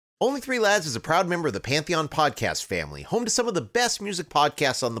Only Three Lads is a proud member of the Pantheon podcast family, home to some of the best music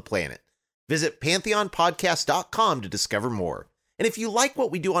podcasts on the planet. Visit pantheonpodcast.com to discover more. And if you like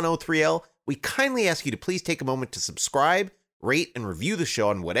what we do on O3L, we kindly ask you to please take a moment to subscribe, rate, and review the show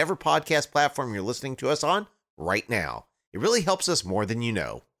on whatever podcast platform you're listening to us on right now. It really helps us more than you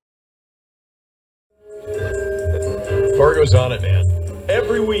know. Fargo's on it, man.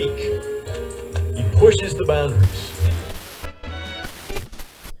 Every week, he pushes the boundaries.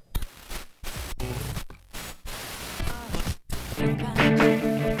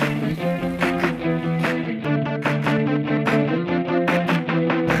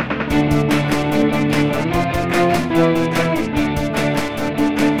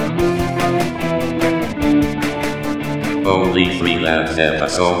 Only Three Lads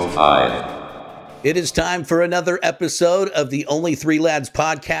episode 5. It is time for another episode of the Only Three Lads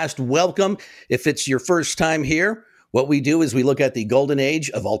podcast. Welcome. If it's your first time here, what we do is we look at the golden age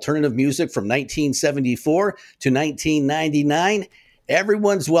of alternative music from 1974 to 1999.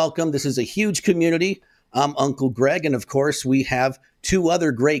 Everyone's welcome. This is a huge community. I'm Uncle Greg, and of course, we have two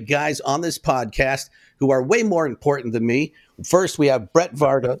other great guys on this podcast who are way more important than me. First, we have Brett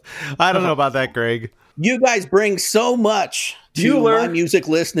Varda. I don't know about that, Greg. You guys bring so much to my music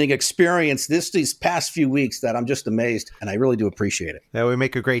listening experience these past few weeks that I'm just amazed, and I really do appreciate it. Yeah, we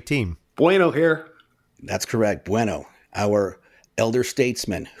make a great team. Bueno here. That's correct. Bueno, our elder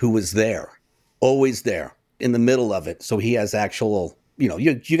statesman who was there, always there, in the middle of it. So he has actual,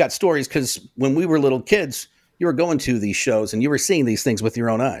 you got stories because when we were little kids, you were going to these shows and you were seeing these things with your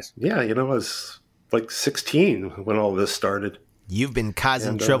own eyes. Yeah, I was like 16 when all this started. You've been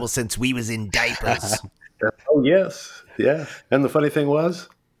causing trouble since we was in diapers. Oh, yes. Yeah. And the funny thing was,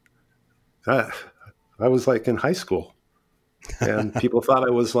 I was like in high school. And people thought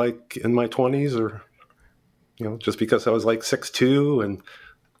I was like in my 20s or, just because I was like 6'2" and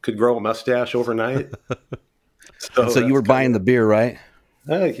could grow a mustache overnight. So you were buying the beer, right?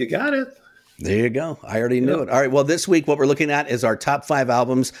 You got it. There you go. I already knew it. All right. Well, this week, what we're looking at is our top 5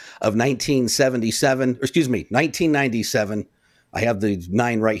 albums of 1997. I have the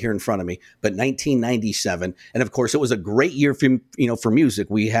 9 right here in front of me, but 1997. And of course, it was a great year for music.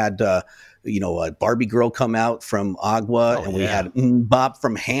 We had, a Barbie Girl come out from Agua, and we had Bop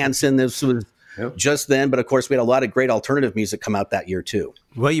from Hanson. This was just then. But of course, we had a lot of great alternative music come out that year, too.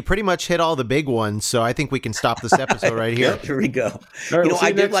 Well, you pretty much hit all the big ones. So I think we can stop this episode right here. Here we go. All right,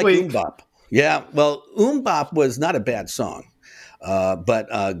 I did like Bop. Yeah, well, Bop was not a bad song. But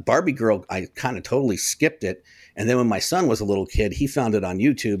Barbie Girl, I kind of totally skipped it. And then when my son was a little kid, he found it on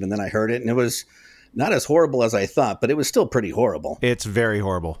YouTube, and then I heard it, and it was not as horrible as I thought, but it was still pretty horrible. It's very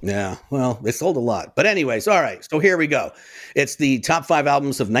horrible. Yeah, well, it sold a lot. But anyways, all right, so here we go. It's the top 5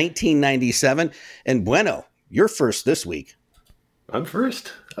 albums of 1997. And Bueno, you're first this week. I'm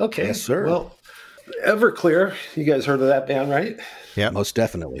first? Okay. Yes, sir. Well, Everclear, you guys heard of that band, right? Yeah, most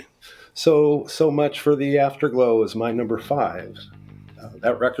definitely. So much for the Afterglow is my number 5.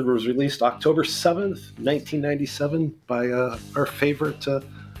 That record was released October 7th, 1997 by our favorite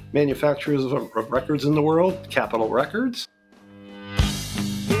manufacturers of records in the world, Capitol Records.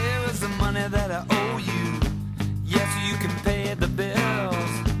 Here is the money that I owe you. Yes, you can pay the bills.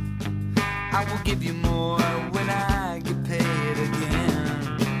 I will give you more when I get paid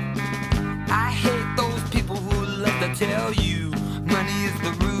again. I hate those people who love to tell you money is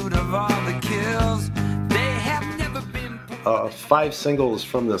the root of all the kills. They have never been. 5 singles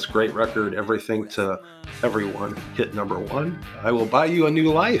from this great record, Everything to Everyone, hit number 1. I Will Buy You a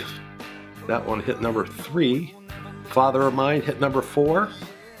New Life. That one hit number 3. Father of Mine hit number 4.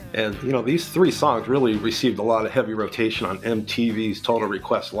 And, these 3 songs really received a lot of heavy rotation on MTV's Total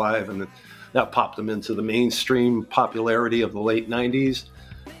Request Live, and that popped them into the mainstream popularity of the late 90s.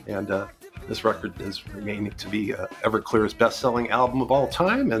 And this record is remaining to be Everclear's best-selling album of all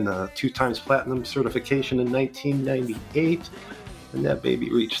time, and 2 times platinum certification in 1998. And that baby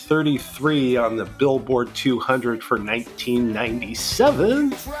reached 33 on the Billboard 200 for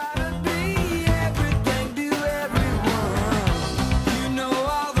 1997.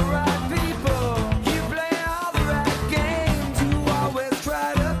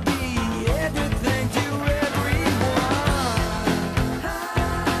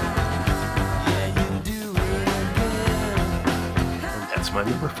 My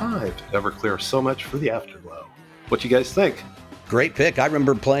number 5, Everclear. So much for the Afterglow. What you guys think? Great pick. I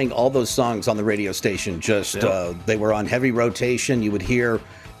remember playing all those songs on the radio station. They were on heavy rotation. You would hear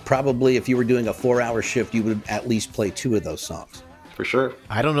probably if you were doing a 4-hour shift, you would at least play 2 of those songs. For sure.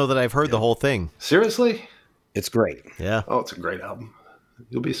 I don't know that I've heard the whole thing. Seriously? It's great. Yeah. Oh, it's a great album.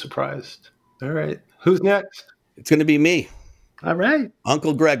 You'll be surprised. All right. Who's next? It's going to be me. All right.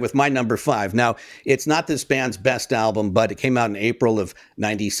 Uncle Greg with my number 5. Now, it's not this band's best album, but it came out in April of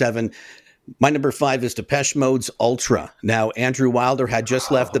 97. My number 5 is Depeche Mode's Ultra. Now, Andrew Wilder had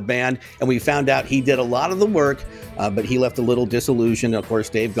just left the band, and we found out he did a lot of the work, but he left a little disillusioned. Of course,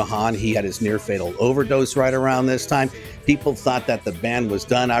 Dave Gahan, he had his near-fatal overdose right around this time. People thought that the band was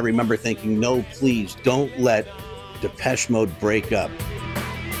done. I remember thinking, no, please, don't let Depeche Mode break up.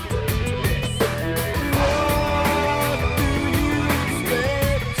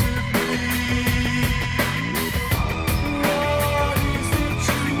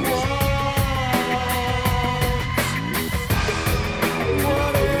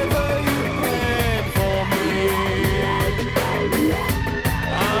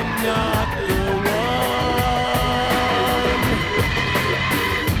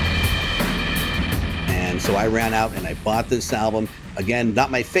 So I ran out and I bought this album. Again, not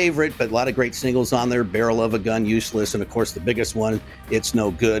my favorite, but a lot of great singles on there. Barrel of a Gun, Useless, and of course the biggest one, It's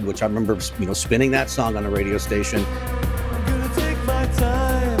No Good, which I remember, spinning that song on a radio station. I'm gonna take my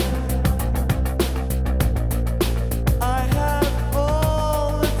time. I have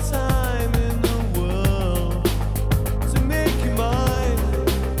all the time in the world to make you mine.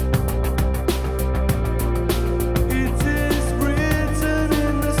 It is written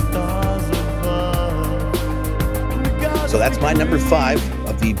in the stars above. So that's my number 5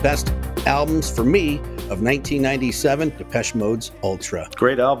 of the best albums for me of 1997, Depeche Mode's Ultra.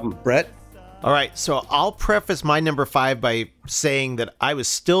 Great album. Brett? All right, so I'll preface my number 5 by saying that I was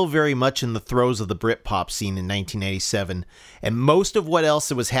still very much in the throes of the Britpop scene in 1997, and most of what else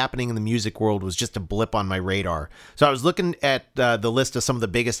that was happening in the music world was just a blip on my radar. So I was looking at the list of some of the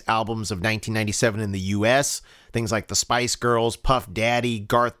biggest albums of 1997 in the U.S., things like the Spice Girls, Puff Daddy,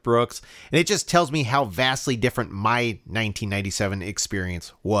 Garth Brooks, and it just tells me how vastly different my 1997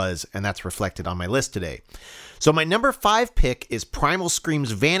 experience was, and that's reflected on my list today. So my number 5 pick is Primal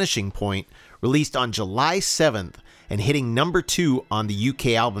Scream's Vanishing Point, released on July 7th and hitting number 2 on the UK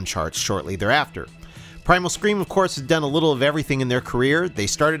album charts shortly thereafter. Primal Scream, of course, has done a little of everything in their career. They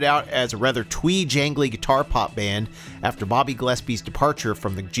started out as a rather twee, jangly guitar pop band after Bobby Gillespie's departure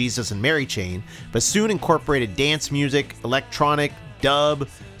from the Jesus and Mary chain, but soon incorporated dance music, electronic, dub,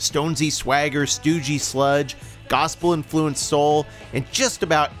 Stonesy swagger, stoogey sludge, gospel-influenced soul, and just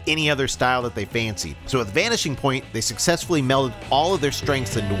about any other style that they fancied. So with Vanishing Point, they successfully melded all of their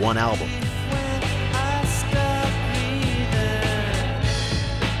strengths into one album.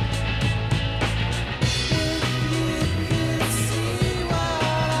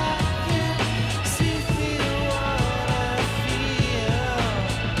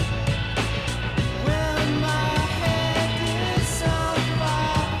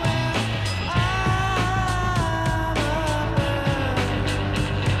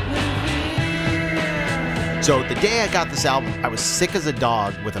 So the day I got this album, I was sick as a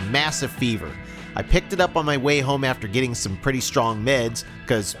dog with a massive fever. I picked it up on my way home after getting some pretty strong meds,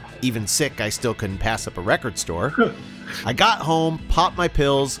 because even sick, I still couldn't pass up a record store. I got home, popped my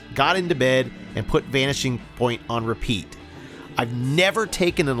pills, got into bed, and put Vanishing Point on repeat. I've never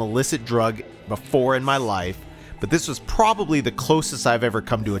taken an illicit drug before in my life, but this was probably the closest I've ever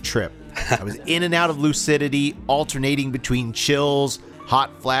come to a trip. I was in and out of lucidity, alternating between chills,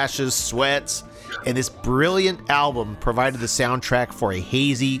 hot flashes, sweats, and this brilliant album provided the soundtrack for a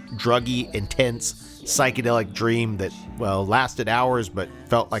hazy, druggy, intense, psychedelic dream that, well, lasted hours but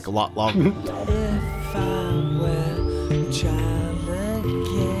felt like a lot longer. If I were a child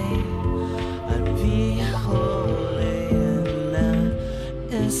again, I'd be holy and not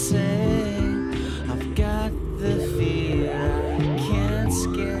insane. I've got the fear I can't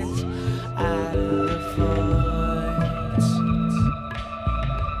sketch out of the voice.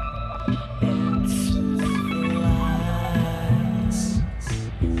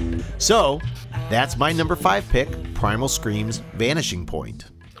 So, that's my number 5 pick, Primal Scream's Vanishing Point.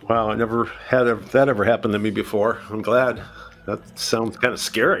 Wow, I never had that ever happen to me before. I'm glad. That sounds kind of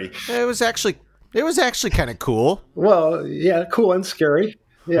scary. It was actually kind of cool. Well, yeah, cool and scary.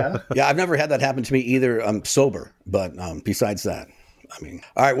 Yeah. Yeah, I've never had that happen to me either. I'm sober, but besides that, all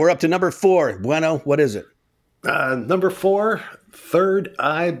right, we're up to number 4. Bueno, what is it? Number 4, Third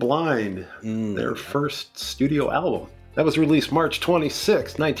Eye Blind, their first studio album. That was released March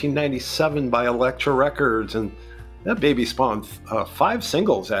 26, 1997 by Elektra Records, and that baby spawned 5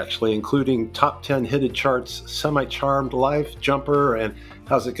 singles, actually, including top 10 hitted charts, Semi-Charmed Life, Jumper, and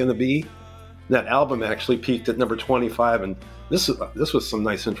How's It Gonna Be? That album actually peaked at number 25, and this was some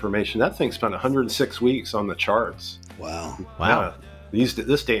nice information. That thing spent 106 weeks on the charts. Wow. Wow. Yeah,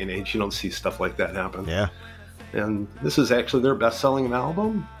 this day and age, you don't see stuff like that happen. Yeah. And this is actually their best-selling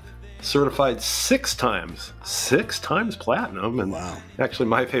album. certified 6 times platinum. And Wow. actually,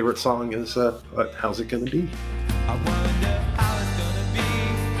 my favorite song is How's It Gonna Be? I wonder how it's gonna be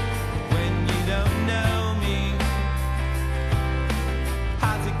when you don't know me.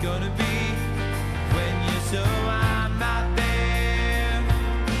 How's it gonna be when you're so I'm not there?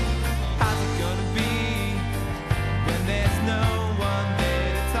 How's it gonna be when there's no one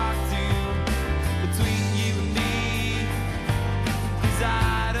there to talk to between you and me? 'Cause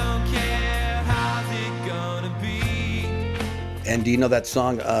I don't care. How's it gonna be? And do you know that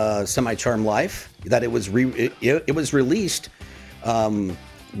song, "Semi-Charmed Life"? That it was it was released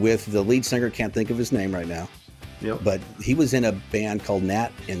with the lead singer. Can't think of his name right now, Yep. but he was in a band called Nat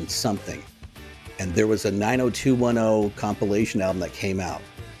and Something, and there was a 90210 compilation album that came out,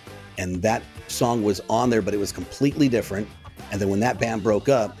 and that song was on there, but it was completely different. And then when that band broke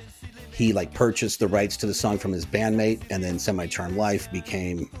up, he like purchased the rights to the song from his bandmate, and then "Semi-Charmed Life"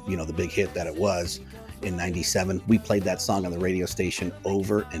 became, you know, the big hit that it was. In 97, we played that song on the radio station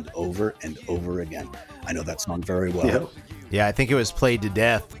over and over and over again. I know that song very well. Yep. Yeah, I think it was played to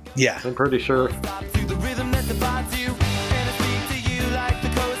death. Yeah. I'm pretty sure. To the rhythm that divides you, and I speak to you like the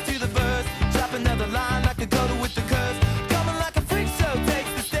chorus to the verse. Drop another line like a coda with the curse. Coming like a freak show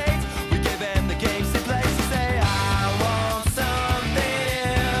takes the stage. We give them the game, say place to say, I want something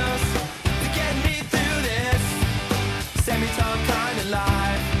else to get me through this semi-charmed kind of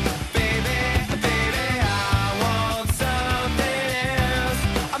life. Baby, baby, I want something else.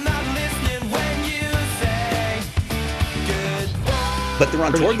 I'm not listening when you say goodbye. But they're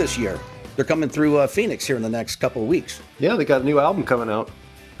on tour this year. They're coming through Phoenix here in the next couple of weeks. Yeah, they got a new album coming out.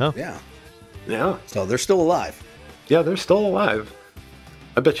 Yeah. Yeah. So they're still alive. Yeah, they're still alive.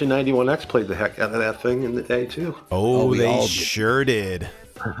 I bet you 91X played the heck out of that thing in the day, too. Oh, we all they did. sure did.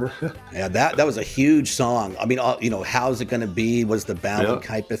 Yeah, that was a huge song. I mean, you know, "How's It Gonna Be" was the ballad Yeah.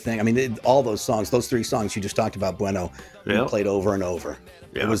 type of thing. I mean, all those songs, those 3 songs you just talked about, Bueno, we Yeah. played over and over.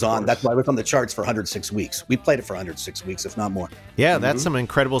 Yeah, It was of on. course. That's why it was on the charts for 106 weeks. We played it for 106 weeks, if not more. Yeah, that's some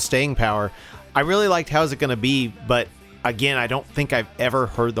incredible staying power. I really liked How's It Gonna Be, but again, I don't think I've ever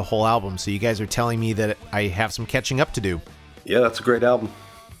heard the whole album, so you guys are telling me that I have some catching up to do. Yeah, that's a great album.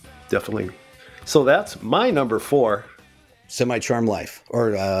 Definitely. So that's my number 4, "Semi-Charmed Life"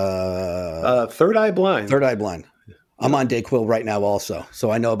 or Third Eye Blind. "Third Eye Blind." I'm on Dayquil right now also, so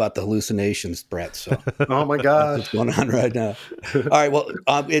I know about the hallucinations, Brett. So Oh my gosh. what's going on right now? All right, well,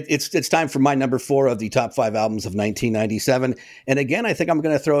 it's time for my number 4 of the top 5 albums of 1997. And again, I think I'm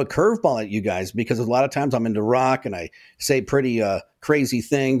going to throw a curveball at you guys because a lot of times I'm into rock and I say pretty crazy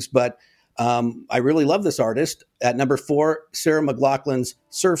things, but I really love this artist. At number 4, Sarah McLachlan's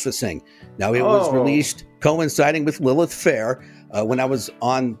 "Surfacing." Now, it was released coinciding with Lilith Fair. When I was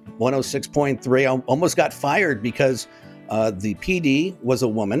on 106.3, I almost got fired because the PD was a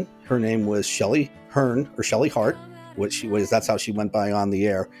woman. Her name was Shelley Hearn or Shelley Hart, which she was. That's how she went by on the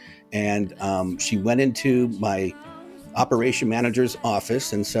air. And she went into my operation manager's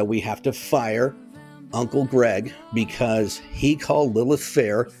office and said, "We have to fire Uncle Greg because he called Lilith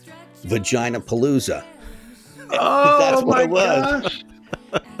Fair Vagina Palooza." Oh, That's what my it was. gosh.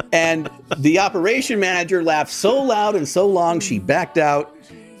 And the operation manager laughed so loud and so long, she backed out,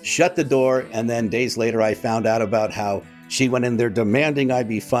 shut the door, and then days later I found out about how she went in there demanding I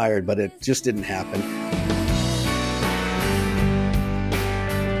be fired, but it just didn't happen.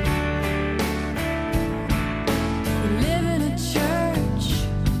 Live in a church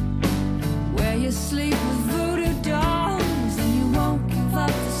where you sleep with voodoo dolls and you won't give up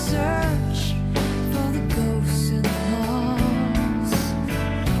the search for the ghosts in the halls.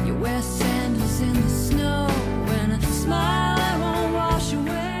 You wear sandals in the snow and a smile that won't wash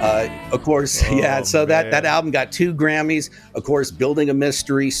away. Of course, yeah. So that album got 2 Grammys. Of course, "Building a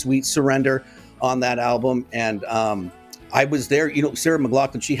Mystery," "Sweet Surrender" on that album. And I was there. You know, Sarah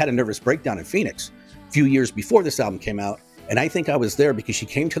McLachlan, she had a nervous breakdown in Phoenix a few years before this album came out. And I think I was there because she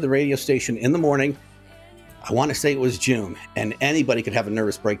came to the radio station in the morning. I want to say it was June, and anybody could have a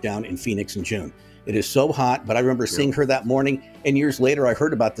nervous breakdown in Phoenix in June. It is so hot, but I remember seeing her that morning. And years later, I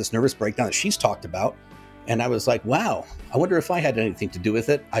heard about this nervous breakdown that she's talked about. And I was like, wow, I wonder if I had anything to do with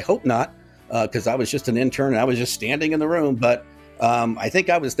it. I hope not, because I was just an intern and I was just standing in the room. But I think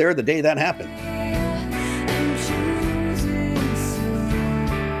I was there the day that happened. And choosing so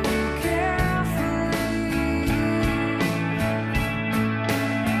carefully.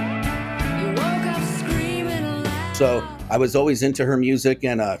 You woke up screaming aloud. So I was always into her music.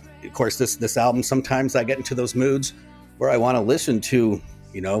 And of course, this album, sometimes I get into those moods where I want to listen to,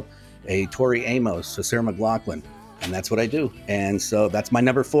 you know, a Tori Amos, a Sarah McLachlan. And that's what I do. And so that's my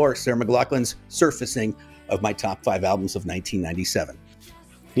number 4, Sarah McLachlan's "Surfacing," of my top 5 albums of 1997.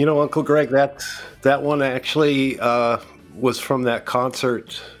 You know, Uncle Greg, that one actually was from that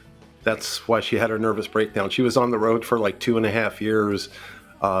concert. That's why she had her nervous breakdown. She was on the road for like 2.5 years,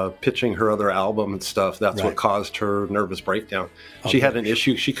 pitching her other album and stuff. That's what caused her nervous breakdown. She had an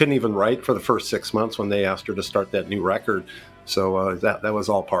issue. She couldn't even write for the first 6 months when they asked her to start that new record. So that was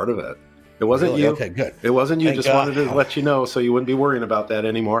all part of it. It wasn't you. Okay, good. It wasn't you. Thank Just God. wanted to let you know so you wouldn't be worrying about that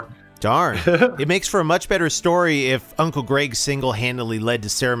anymore. Darn. It makes for a much better story if Uncle Greg single-handedly led to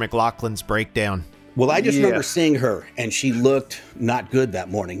Sarah McLachlan's breakdown. Well, I just remember seeing her, and she looked not good that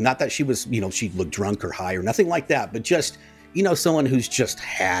morning. Not that she was, she looked drunk or high or nothing like that, but just, someone who's just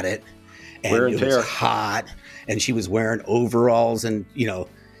had it, and Wear and it was tear. hot, and she was wearing overalls, and,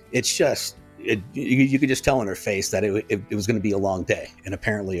 it's just, you could just tell in her face that it was going to be a long day, and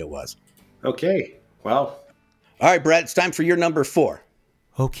apparently it was. Okay. Wow. All right, Brett, it's time for your number 4.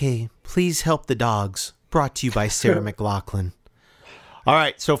 Okay, please help the dogs. Brought to you by Sarah McLachlan. All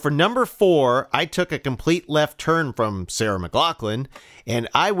right, so for number 4, I took a complete left turn from Sarah McLachlan, and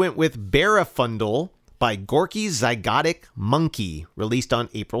I went with Barafundle by Gorky's Zygotic Monkey, released on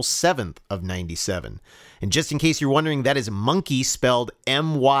April 7th of 97. And just in case you're wondering, that is monkey spelled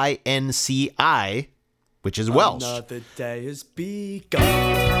M-Y-N-C-I, which is Welsh. Another day has begun.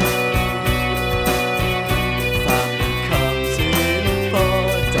 Family comes in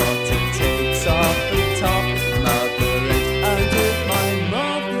for daughter takes off the top. Mother and if my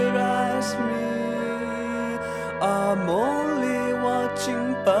mother asks me, I'm only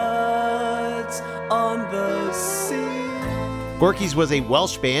watching birds on the sea. Gorky's was a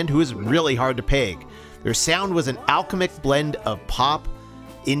Welsh band who is really hard to peg. Their sound was an alchemic blend of pop,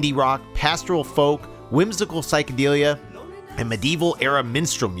 indie rock, pastoral folk, whimsical psychedelia, and medieval-era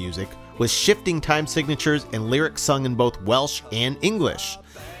minstrel music, with shifting time signatures and lyrics sung in both Welsh and English.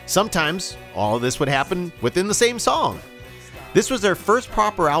 Sometimes, all of this would happen within the same song. This was their first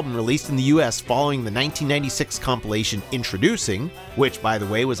proper album released in the US following the 1996 compilation Introducing, which, by the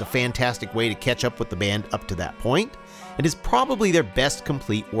way, was a fantastic way to catch up with the band up to that point, and is probably their best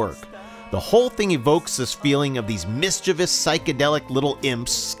complete work. The whole thing evokes this feeling of these mischievous, psychedelic little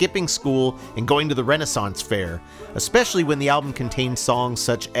imps skipping school and going to the Renaissance Fair, especially when the album contains songs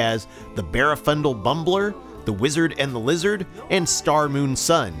such as The Barafundle Bumbler, The Wizard and the Lizard, and Star Moon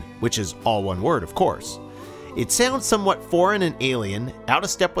Sun, which is all one word, of course. It sounds somewhat foreign and alien, out of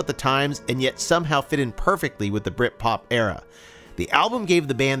step with the times, and yet somehow fit in perfectly with the Britpop era. The album gave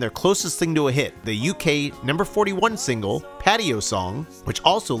the band their closest thing to a hit, the UK number 41 single, Patio Song, which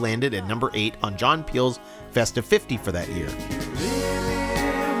also landed at number 8 on John Peel's Festive 50 for that year.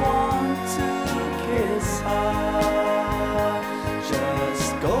 Really want to kiss her.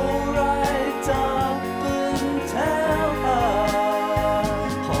 Just go right up and tell her.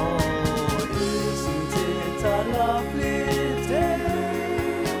 Oh, isn't it a lovely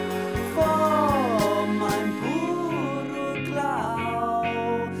day for my poor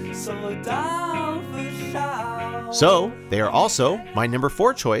cloud? So down for shout. So, they are also my number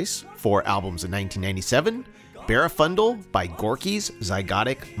 4 choice for albums in 1997, Barafundle by Gorky's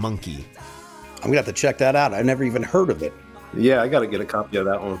Zygotic Monkey. I'm going to have to check that out. I've never even heard of it. Yeah, I got to get a copy of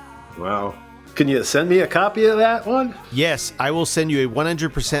that one. Wow. Can you send me a copy of that one? Yes, I will send you a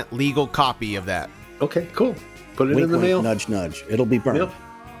 100% legal copy of that. Okay, cool. Put it Wink, in the wink, mail. nudge, nudge. It'll be burned.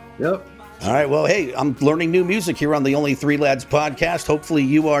 Yep. All right, well, hey, I'm learning new music here on the Only Three Lads podcast. Hopefully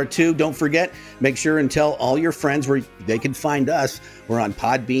you are too. Don't forget, make sure and tell all your friends where they can find us. We're on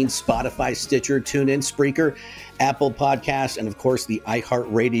Podbean, Spotify, Stitcher, TuneIn, Spreaker, Apple Podcasts, and of course the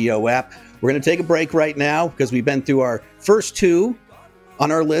iHeartRadio app. We're going to take a break right now because we've been through our first 2 on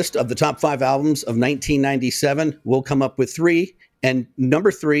our list of the top 5 albums of 1997. We'll come up with 3, and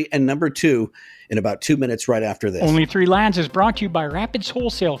number 3 and number 2 in about 2 minutes right after this. Only Three Lads is brought to you by Rapids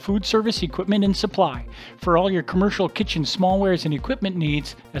Wholesale Food Service Equipment and Supply. For all your commercial kitchen smallwares and equipment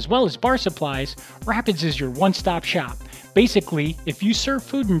needs, as well as bar supplies, Rapids is your one-stop shop. Basically, if you serve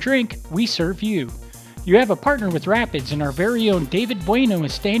food and drink, we serve you. You have a partner with Rapids, and our very own David Bueno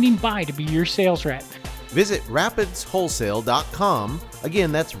is standing by to be your sales rep. Visit rapidswholesale.com.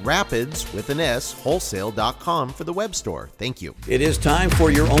 Again, that's rapids with an S, wholesale.com for the web store. Thank you. It is time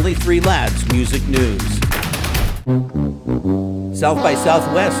for your Only Three Lads music news. South by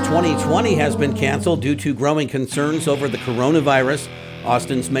Southwest 2020 has been canceled due to growing concerns over the coronavirus.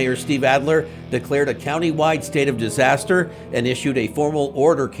 Austin's Mayor Steve Adler declared a county-wide state of disaster and issued a formal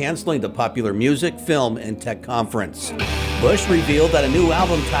order canceling the popular music, film, and tech conference. Bush revealed that a new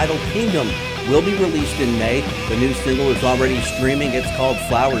album titled Kingdom will be released in May. The new single is already streaming. It's called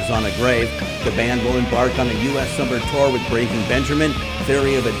Flowers on a Grave. The band will embark on a U.S. summer tour with Breaking Benjamin,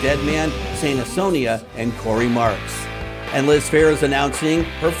 Theory of a Dead Man, Saint Asonia, and Corey Marks. And Liz Phair is announcing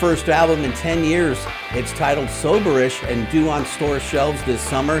her first album in 10 years. It's titled Soberish and due on store shelves this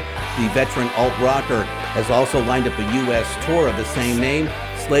summer. The veteran alt-rocker has also lined up a U.S. tour of the same name,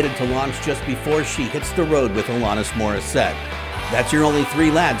 slated to launch just before she hits the road with Alanis Morissette. That's your Only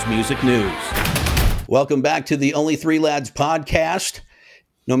Three Lads music news. Welcome back to the Only Three Lads podcast.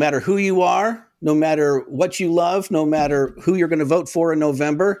 No matter who you are, no matter what you love, no matter who you're going to vote for in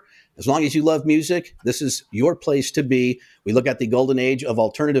November, as long as you love music, this is your place to be. We look at the golden age of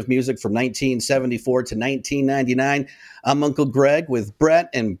alternative music from 1974 to 1999. I'm Uncle Greg with Brett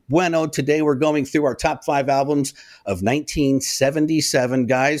and Bueno. Today we're going through our top 5 albums of 1977.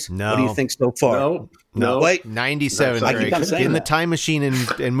 Guys, No. what do you think so far? No. Wait. 97, I keep Greg. on Get saying in the that. time machine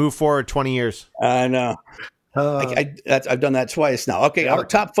and move forward 20 years. I know. I've done that twice now. Okay, our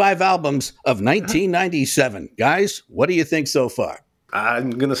top 5 albums of 1997. Guys, what do you think so far? I'm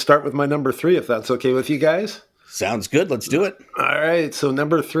going to start with my number 3, if that's okay with you guys. Sounds good. Let's do it. All right. So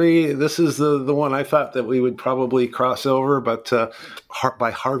number 3, this is the one I thought that we would probably cross over, but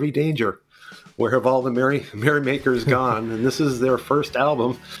by Harvey Danger. Where have all the merrymakers gone? And this is their first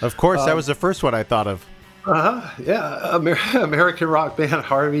album. Of course, that was the first one I thought of. Yeah, American rock band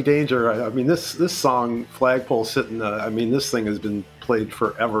Harvey Danger. I mean, this song, Flagpole Sitting, this thing has been played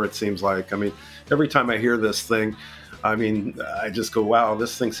forever, it seems like. I mean, every time I hear this thing, I just go, wow,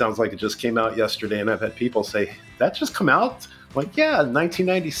 this thing sounds like it just came out yesterday. And I've had people say, that just come out? I'm like, yeah,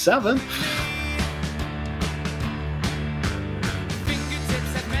 1997.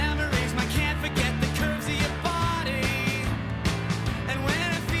 Fingertips have memories, I can't forget the curves of your body. And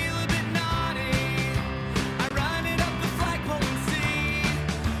when I feel a bit naughty, I run it up the flagpole and see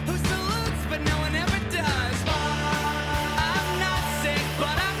who salutes, but no one ever does. I'm not sick,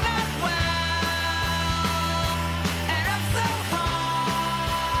 but I'm not well, and I'm so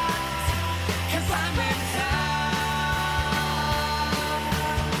hot, 'cause I'm in town.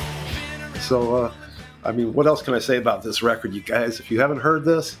 So, what else can I say about this record, you guys? If you haven't heard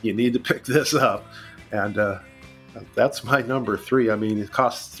this, you need to pick this up. And that's my number 3. I mean, it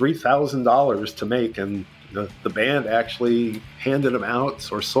costs $3,000 to make, and the band actually handed them out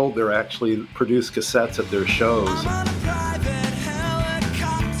or sold their actually produced cassettes at their shows. I'm on a private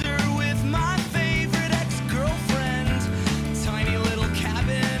helicopter with my favorite ex-girlfriend. Tiny little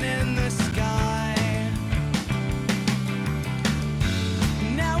cabin in the sky.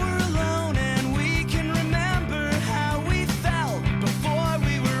 Now we're alone and we can remember how we felt before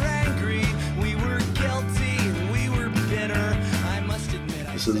we were angry. We were guilty, we were bitter. I must admit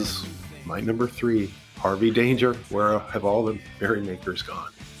This is my number 3, Harvey Danger. Where have all the merrymakers gone?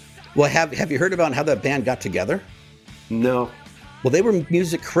 Well, have you heard about how that band got together? No. Well, they were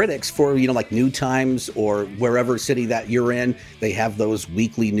music critics for, like New Times or wherever city that you're in. They have those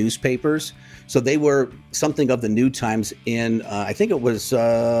weekly newspapers. So they were something of the New Times in, I think it was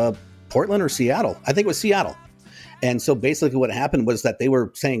Portland or Seattle. I think it was Seattle. And so basically what happened was that they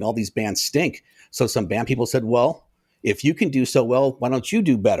were saying all these bands stink. So some band people said, well, if you can do so well, why don't you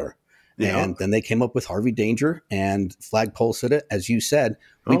do better? Yeah. And then they came up with Harvey Danger and Flagpole Sit It. As you said,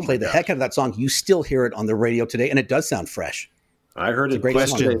 we Oh, played the my heck out of that song. You still hear it on the radio today, and it does sound fresh. I heard It's a it great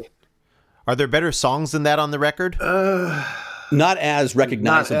yesterday. Are there better songs than that on the record? Not as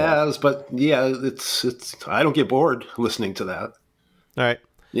recognizable. Not as, but yeah, it's. I don't get bored listening to that. All right.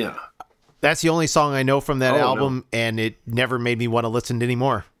 Yeah. That's the only song I know from that Oh, album, and it never made me want to listen to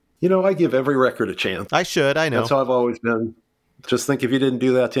anymore. I give every record a chance. I should, I know. That's how I've always been. Just think if you didn't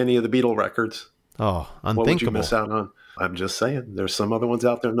do that to any of the Beatle records, Oh, what would you unthinkable. miss out on? I'm just saying. There's some other ones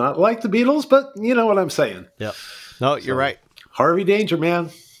out there not like the Beatles, but you know what I'm saying. Yep. No, you're right. Harvey Danger, man.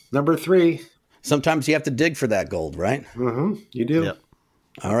 Number 3. Sometimes you have to dig for that gold, right? Mm-hmm. You do. Yep.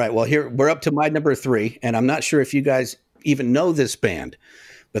 All right. Well, here we're up to my number 3, and I'm not sure if you guys even know this band,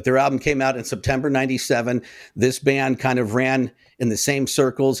 but their album came out in September 97. This band kind of ran in the same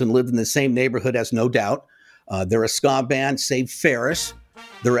circles and lived in the same neighborhood as No Doubt. They're a ska band, Save Ferris.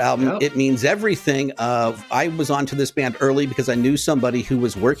 Their album, Yep. It Means Everything. I was onto this band early because I knew somebody who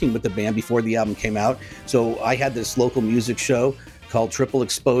was working with the band before the album came out. So I had this local music show called Triple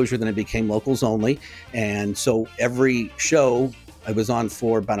Exposure, then it became Locals Only. And so every show I was on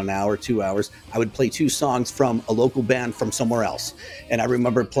for about an hour, 2 hours, I would play 2 songs from a local band from somewhere else. And I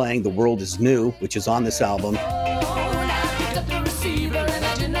remember playing The World Is New, which is on this album.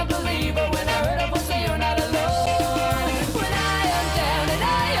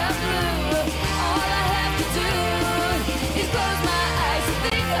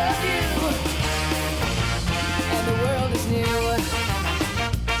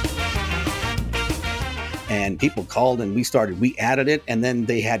 and people called and we added it. And then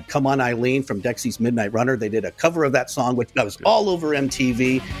they had Come On Eileen from Dexy's Midnight Runner. They did a cover of that song, which was all over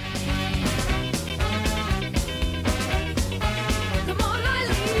MTV. Come on,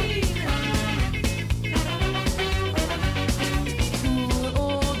 Eileen. Poor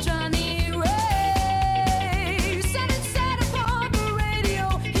old Johnny Ray said it set upon the radio.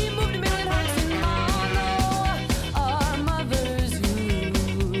 He moved a million hearts in Marlowe. Our mothers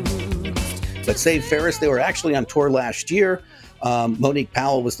used. But Save Ferris, they were actually on tour last year. Monique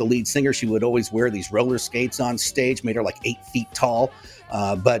Powell was the lead singer. She would always wear these roller skates on stage, made her like 8 feet tall.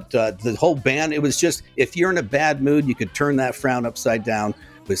 But the whole band, it was just, if you're in a bad mood, you could turn that frown upside down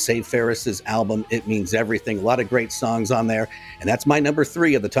with Save Ferris's album, It Means Everything. A lot of great songs on there. And that's my number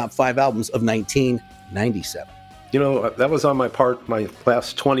 3 of the top 5 albums of 1997. You know, that was on my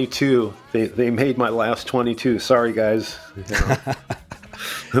last 22. They made my last 22. Sorry, guys. You know.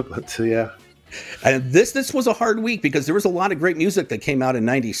 But yeah. And this was a hard week because there was a lot of great music that came out in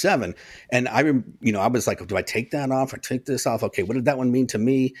 97. And I was like, do I take that off or take this off? Okay, what did that one mean to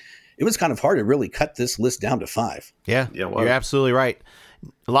me? It was kind of hard to really cut this list down to 5. Yeah, well, you're absolutely right.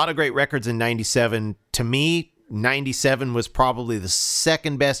 A lot of great records in 97. To me, 97 was probably the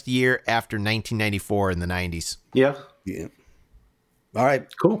second best year after 1994 in the 90s. Yeah. All right,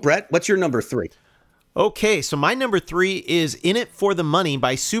 Cool. Brett, what's your number 3? Okay, so my number 3 is In It for the Money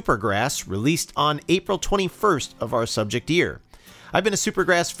by Supergrass, released on April 21st of our subject year. I've been a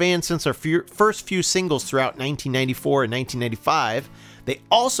Supergrass fan since our first few singles throughout 1994 and 1995. They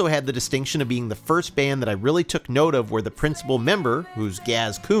also had the distinction of being the first band that I really took note of where the principal member, who's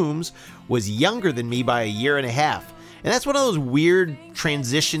Gaz Coombs, was younger than me by a year and a half. And that's one of those weird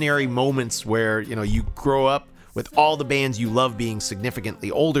transitionary moments where, you grow up with all the bands you love being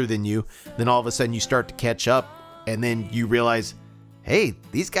significantly older than you, then all of a sudden you start to catch up, and then you realize, hey,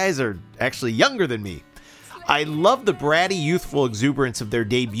 these guys are actually younger than me. I love the bratty, youthful exuberance of their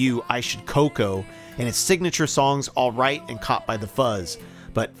debut, I Should Coco, and its signature songs, All Right and Caught by the Fuzz.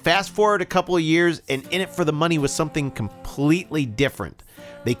 But fast forward a couple of years, and In It for the Money was something completely different.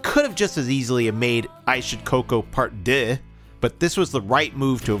 They could have just as easily have made I Should Coco Part 2, but this was the right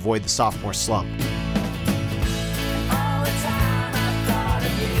move to avoid the sophomore slump. All the time I thought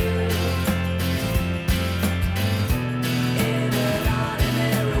of you. In an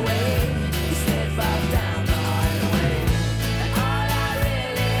ordinary way, you slid right down the highway. And all I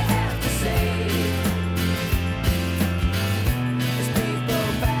really have to say is people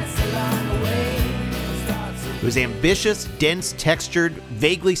pass along the way. It was ambitious, dense, textured,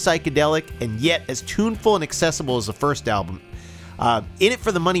 vaguely psychedelic, and yet as tuneful and accessible as the first album. In It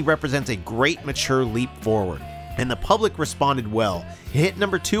for the Money represents a great mature leap forward, and the public responded well. It hit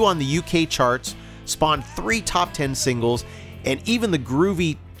number 2 on the UK charts, spawned 3 top 10 singles, and even the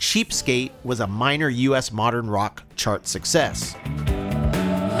groovy Cheapskate was a minor US modern rock chart success.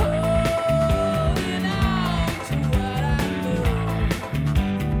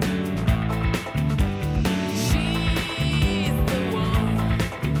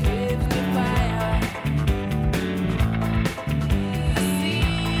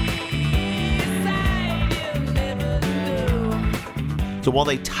 So while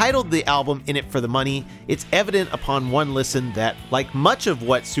they titled the album In It for the Money, it's evident upon one listen that, like much of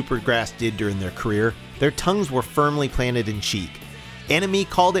what Supergrass did during their career, their tongues were firmly planted in cheek. Enemy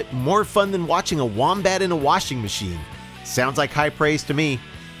called it more fun than watching a wombat in a washing machine. Sounds like high praise to me.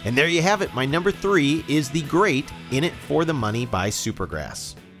 And there you have it. My number 3 is the great In It for the Money by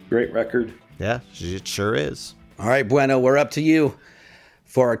Supergrass. Great record. Yeah, it sure is. All right, Bueno, we're up to you.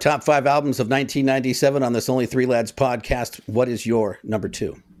 For our top 5 albums of 1997 on this Only Three Lads podcast, what is your number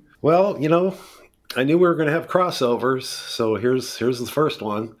 2? Well, I knew we were going to have crossovers, so here's the first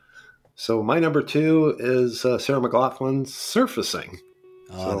one. So my number 2 is Sarah McLachlan's Surfacing.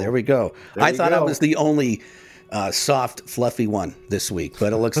 Oh, there we go. I thought I was the only soft, fluffy one this week,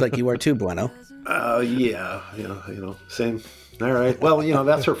 but it looks like you are too, Bueno. Yeah, same. All right. Well,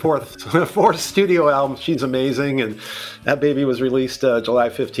 that's her fourth studio album. She's amazing. And that baby was released July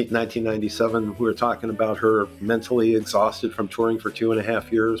 15th, 1997. We were talking about her mentally exhausted from touring for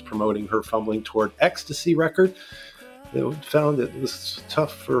 2.5 years, promoting her Fumbling Toward Ecstasy record. Found it was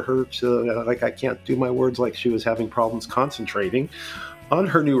tough for her to, I can't do my words, like she was having problems concentrating on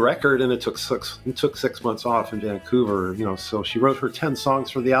her new record. And it took 6 months off in Vancouver, so she wrote her 10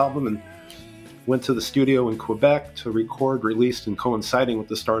 songs for the album and went to the studio in Quebec to record, released, and coinciding with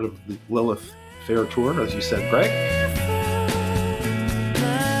the start of the Lilith Fair Tour, as you said, Greg.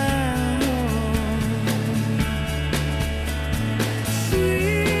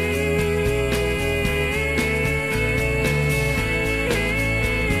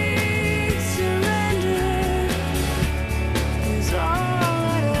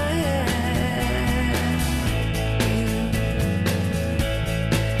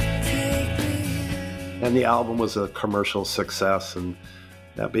 and the album was a commercial success, and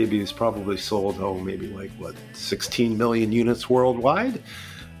that baby has probably sold, maybe 16 million units worldwide.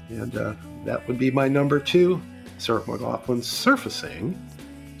 And that would be my number 2, Sarah McLachlan's Surfacing.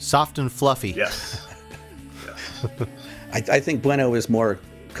 Soft and fluffy. Yes. I think Bueno is more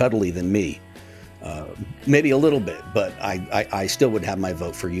cuddly than me. Maybe a little bit, but I still would have my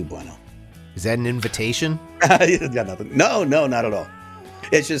vote for you, Bueno. Is that an invitation? Got nothing. No, not at all.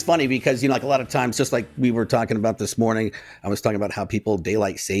 It's just funny because, like a lot of times, just like we were talking about this morning, I was talking about how people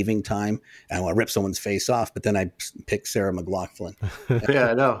daylight saving time and I want to rip someone's face off, but then I pick Sarah McLachlan. Yeah,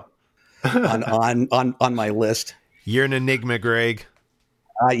 I know. on my list. You're an enigma, Greg.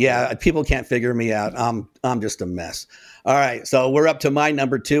 Yeah, people can't figure me out. I'm just a mess. All right, so we're up to my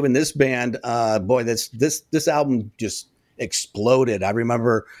number 2 in this band. Boy, this album just exploded. I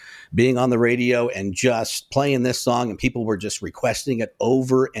remember being on the radio and just playing this song, and people were just requesting it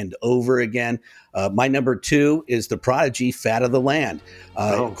over and over again. My number 2 is The Prodigy, Fat of the Land.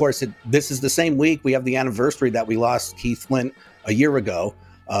 Of course, this is the same week we have the anniversary that we lost Keith Flint a year ago.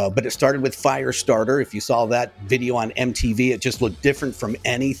 But it started with Firestarter. If you saw that video on MTV, it just looked different from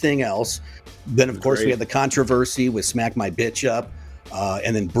anything else. Then, of course, we had the controversy with Smack My Bitch Up.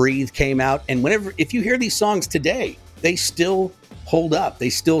 And then Breathe came out. And if you hear these songs today, they still hold up. They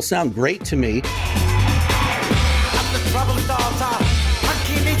still sound great to me. I'm the trouble starter.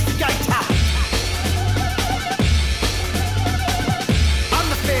 Monkey needs the gator. I'm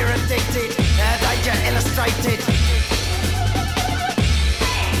the fear addicted. Danger illustrated.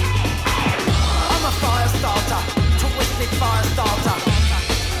 I'm a fire starter. Twisted fire starter.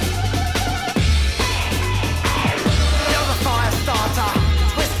 You're the fire starter.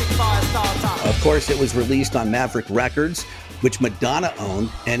 Twisted fire starter. Of course, it was released on Maverick Records, which Madonna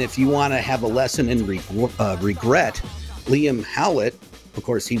owned. And if you want to have a lesson in regret, Liam Howlett, of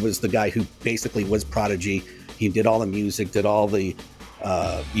course, he was the guy who basically was Prodigy. He did all the music, did all the,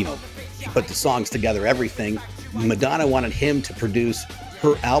 he put the songs together, everything. Madonna wanted him to produce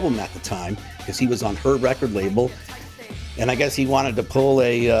her album at the time because he was on her record label. And I guess he wanted to pull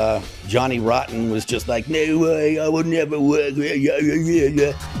a Johnny Rotten, was just like, no way, I would never work.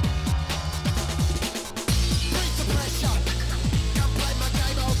 Yeah.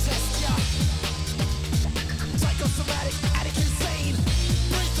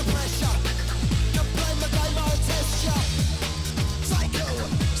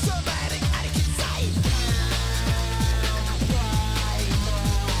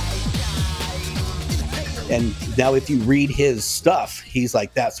 And now if you read his stuff, he's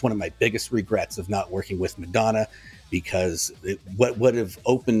like, that's one of my biggest regrets of not working with Madonna, because what would have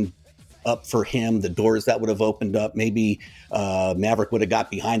opened up for him, the doors that would have opened up, maybe Maverick would have got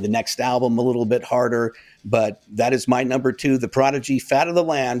behind the next album a little bit harder. But that is my number 2, The Prodigy, Fat of the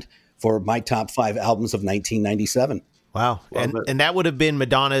Land, for my top 5 albums of 1997. Wow. And that would have been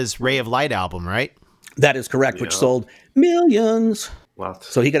Madonna's Ray of Light album, right? That is correct, which sold millions. Wow.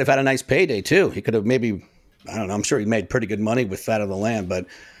 So he could have had a nice payday too. He could have maybe, I don't know, I'm sure he made pretty good money with Fat of the Land, but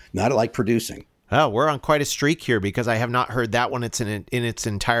not like producing. Oh, we're on quite a streak here because I have not heard that one in its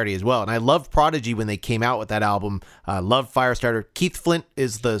entirety as well. And I loved Prodigy when they came out with that album. Loved Firestarter. Keith Flint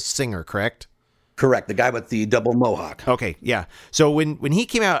is the singer, correct? Correct. The guy with the double mohawk. Okay, yeah. So when he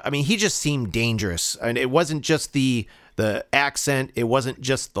came out, I mean, he just seemed dangerous. And it wasn't just the accent. It wasn't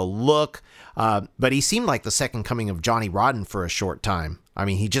just the look. But he seemed like the second coming of Johnny Rotten for a short time. I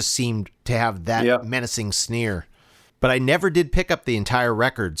mean, he just seemed to have that menacing sneer. But I never did pick up the entire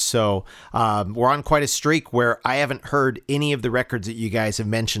record. So we're on quite a streak where I haven't heard any of the records that you guys have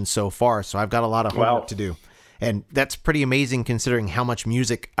mentioned so far. So I've got a lot of homework to do. And that's pretty amazing considering how much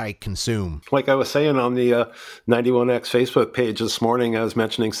music I consume. Like I was saying on the 91X Facebook page this morning, I was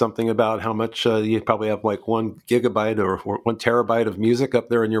mentioning something about how much you probably have like 1 gigabyte or 1 terabyte of music up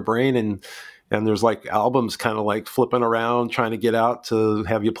there in your brain. And there's like albums kind of like flipping around, trying to get out to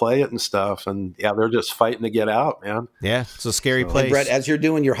have you play it and stuff. And yeah, they're just fighting to get out, man. Yeah, it's a scary place. And Brett, as you're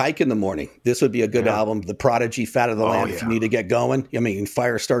doing your hike in the morning, this would be a good album. The Prodigy, Fat of the Land, if you need to get going. I mean,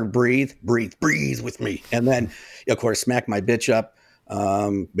 Firestarter, breathe with me. And then, of course, Smack My Bitch Up.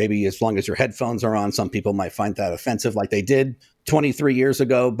 Maybe as long as your headphones are on, some people might find that offensive like they did 23 years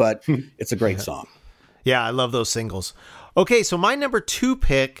ago, but it's a great song. Yeah, I love those singles. Okay, so my number 2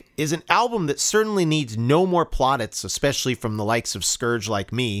 pick is an album that certainly needs no more plaudits, especially from the likes of Scourge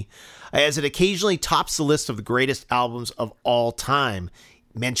like me, as it occasionally tops the list of the greatest albums of all time,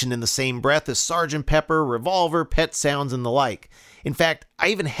 mentioned in the same breath as Sgt. Pepper, Revolver, Pet Sounds, and the like. In fact, I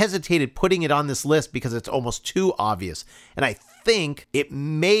even hesitated putting it on this list because it's almost too obvious, and I think it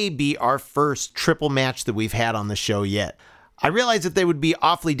may be our first triple match that we've had on the show yet. I realize that they would be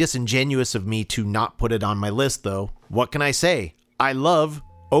awfully disingenuous of me to not put it on my list, though. What can I say? I love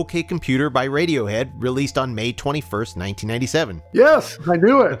OK Computer by Radiohead, released on May 21st, 1997. Yes, I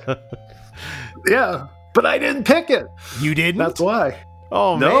knew it. Yeah, but I didn't pick it. You didn't? That's why.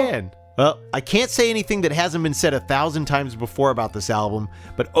 Oh, No. man. Well, I can't say anything that hasn't been said 1,000 times before about this album,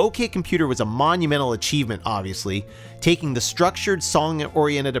 but OK Computer was a monumental achievement, obviously, taking the structured,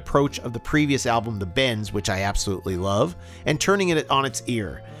 song-oriented approach of the previous album, The Bends, which I absolutely love, and turning it on its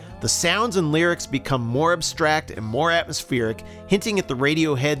ear. The sounds and lyrics become more abstract and more atmospheric, hinting at the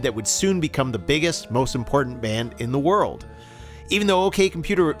Radiohead that would soon become the biggest, most important band in the world. Even though OK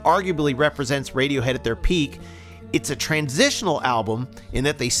Computer arguably represents Radiohead at their peak, it's a transitional album in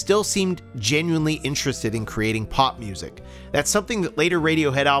that they still seemed genuinely interested in creating pop music. That's something that later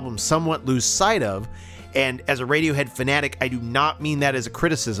Radiohead albums somewhat lose sight of, and as a Radiohead fanatic, I do not mean that as a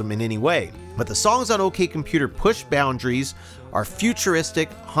criticism in any way. But the songs on OK Computer push boundaries, are futuristic,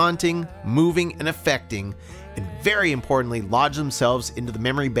 haunting, moving, and affecting, and very importantly, lodge themselves into the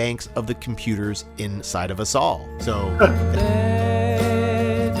memory banks of the computers inside of us all. So...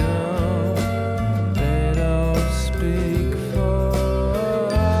 They don't speak for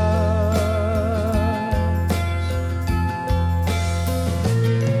us.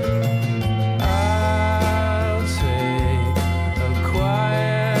 I'll take a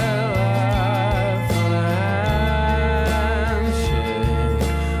quiet life on a handshake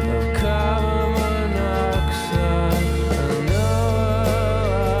of carbon monoxide and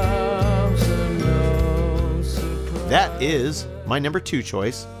no surprise. that is my number 2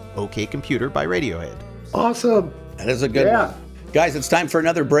 choice, OK Computer by Radiohead. Awesome. That is a good one. Guys, it's time for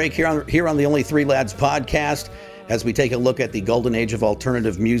another break here on the Only Three Lads podcast. As we take a look at the golden age of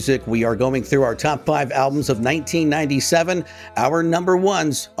alternative music, we are going through our top 5 albums of 1997. Our number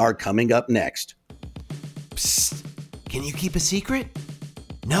ones are coming up next. Psst, can you keep a secret?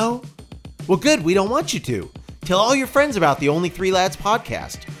 No? Well, good, we don't want you to. Tell all your friends about the Only Three Lads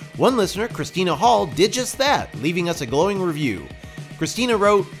podcast. One listener, Christina Hall, did just that, leaving us a glowing review. Christina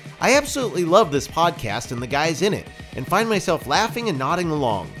wrote, I absolutely love this podcast and the guys in it, and find myself laughing and nodding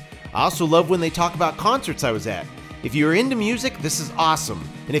along. I also love when they talk about concerts I was at. If you're into music, this is awesome.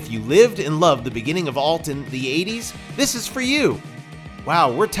 And if you lived and loved the beginning of alt in the 80s, this is for you.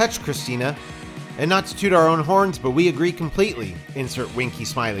 Wow, we're touched, Christina. And not to toot our own horns, but we agree completely. Insert winky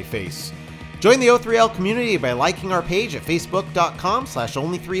smiley face. Join the O3L community by liking our page at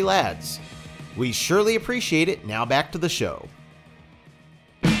facebook.com/only3lads. We surely appreciate it. Now back to the show.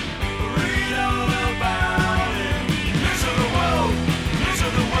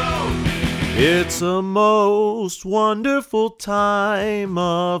 It's a most wonderful time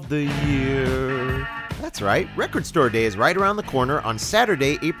of the year. That's right, Record Store Day is right around the corner on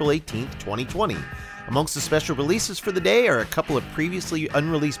Saturday, April 18th, 2020. Amongst the special releases for the day are a couple of previously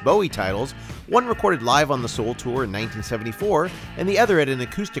unreleased Bowie titles, one recorded live on the Soul Tour in 1974, and the other at an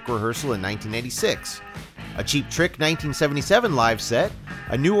acoustic rehearsal in 1996. A Cheap Trick 1977 live set,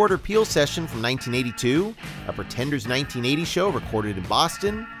 a New Order Peel session from 1982, a Pretenders 1980 show recorded in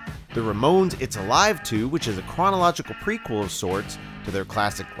Boston, the Ramones' It's Alive 2, which is a chronological prequel of sorts to their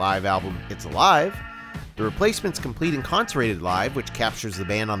classic live album It's Alive, the Replacements' Complete and Concentrated Live, which captures the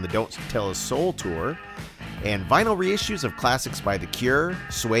band on the Don't Tell Us Soul tour, and vinyl reissues of classics by The Cure,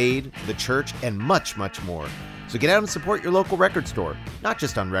 Suede, The Church, and much, much more. So get out and support your local record store, not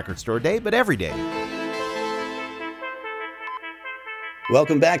just on Record Store Day, but every day.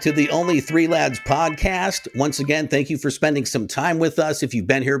 Welcome back to the Only Three Lads podcast. Once again, thank you for spending some time with us. If you've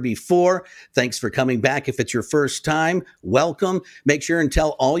been here before, thanks for coming back. If it's your first time, welcome. Make sure and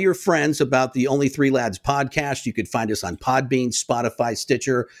tell all your friends about the Only Three Lads podcast. You could find us on Podbean, Spotify,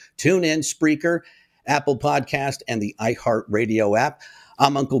 Stitcher, TuneIn, Spreaker, Apple Podcast, and the iHeartRadio app.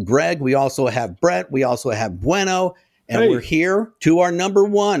 I'm Uncle Greg. We also have Brett. We also have Bueno. And we're here to our number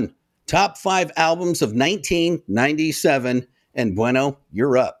one, top 5 albums of 1997. And Bueno,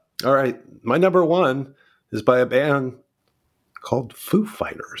 you're up. All right. My number one is by a band called Foo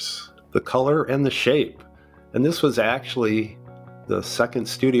Fighters, The Color and the Shape. And this was actually the second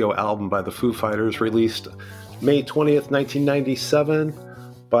studio album by the Foo Fighters, released May 20th, 1997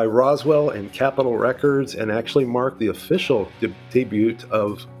 by Roswell and Capitol Records, and actually marked the official debut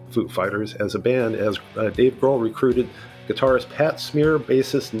of Foo Fighters as a band, as Dave Grohl recruited guitarist Pat Smear,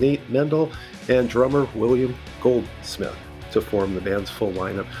 bassist Nate Mendel, and drummer William Goldsmith to form the band's full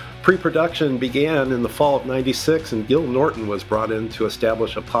lineup. Pre-production began in the fall of '96, and Gil Norton was brought in to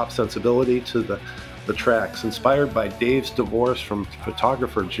establish a pop sensibility to the tracks, inspired by Dave's divorce from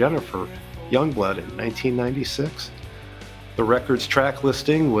photographer Jennifer Youngblood in 1996. The record's track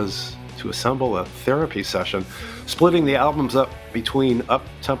listing was to assemble a therapy session, splitting the albums up between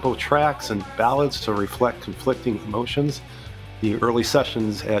up-tempo tracks and ballads to reflect conflicting emotions. The early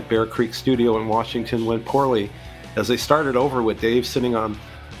sessions at Bear Creek Studio in Washington went poorly, as they started over with Dave sitting on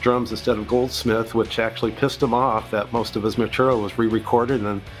drums instead of Goldsmith, which actually pissed him off that most of his material was re-recorded, and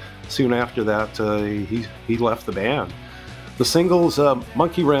then soon after that he left the band. The singles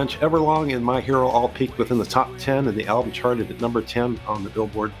Monkey Wrench, Everlong, and My Hero all peaked within the top 10, and the album charted at number 10 on the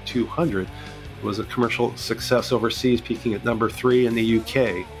Billboard 200. It was a commercial success overseas, peaking at number 3 in the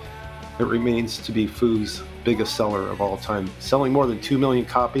UK. It remains to be Foo's biggest seller of all time, selling more than 2 million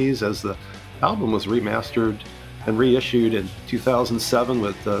copies, as the album was remastered and reissued in 2007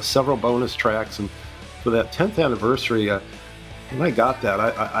 with several bonus tracks. And for that 10th anniversary, when I got that,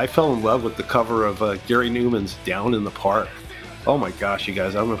 I fell in love with the cover of Gary Newman's Down in the Park. Oh my gosh, you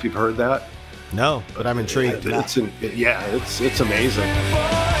guys, I don't know if you've heard that. No, but I'm intrigued. It's amazing.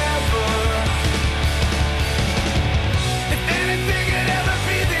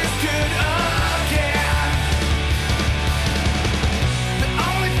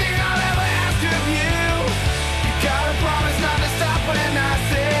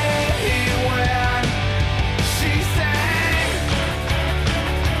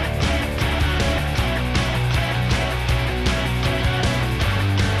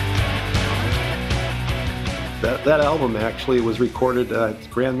 That album actually was recorded at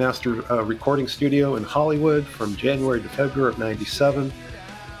Grandmaster Recording Studio in Hollywood from January to February of '97.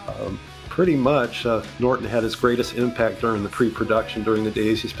 Pretty much, Norton had his greatest impact during the pre-production, during the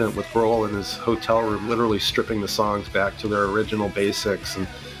days he spent with Grohl in his hotel room, literally stripping the songs back to their original basics, and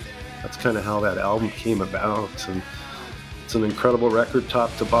that's kind of how that album came about. And it's an incredible record,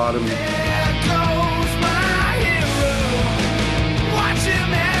 top to bottom.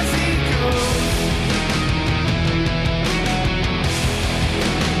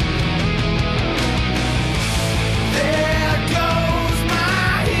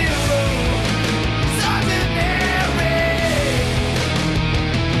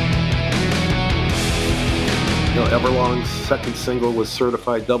 Everlong's second single was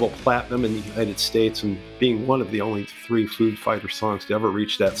certified double platinum in the United States, and being one of the only 3 Foo Fighters songs to ever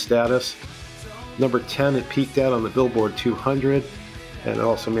reach that status. Number 10 it peaked at on the Billboard 200, and it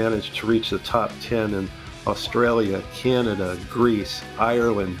also managed to reach the top 10 in Australia, Canada, Greece,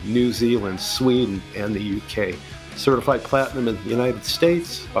 Ireland, New Zealand, Sweden, and the UK. Certified platinum in the United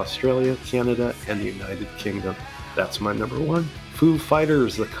States, Australia, Canada, and the United Kingdom. That's my number 1. Foo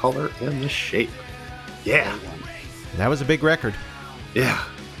Fighters, The Color and the Shape. Yeah. That was a big record. Yeah.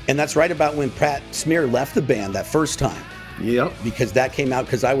 And that's right about when Pat Smear left the band that first time. Yep. Because that came out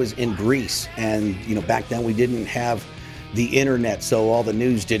because I was in Greece, and back then we didn't have the internet, so all the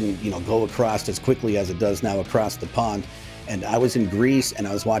news didn't go across as quickly as it does now across the pond. And I was in Greece and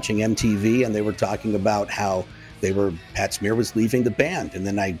I was watching MTV, and they were talking about how Pat Smear was leaving the band. And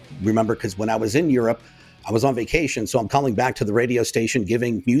then I remember, because when I was in Europe, I was on vacation, so I'm calling back to the radio station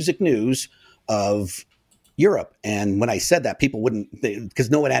giving music news of Europe. And when I said that, people wouldn't, because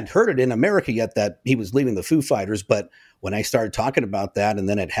no one had heard it in America yet that he was leaving the Foo Fighters. But when I started talking about that and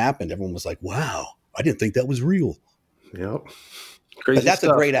then it happened, everyone was like, wow, I didn't think that was real. Yep. Crazy but that's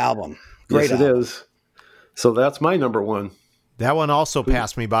stuff. A great album. Great yes, album. It is. So that's my number 1. That one also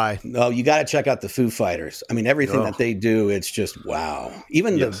passed me by. No, you got to check out the Foo Fighters. I mean, everything that they do, it's just wow.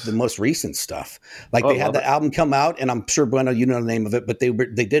 Even the most recent stuff. Like they had the album come out, and I'm sure, Bueno, you know the name of it, but they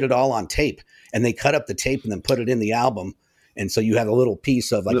did it all on tape. And they cut up the tape and then put it in the album. And so you have a little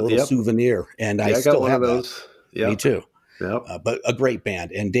piece of like a little souvenir. And I still have those. Yep. Me too. Yep. But a great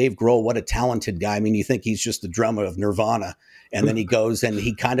band. And Dave Grohl, what a talented guy. I mean, you think he's just the drummer of Nirvana. And then he goes and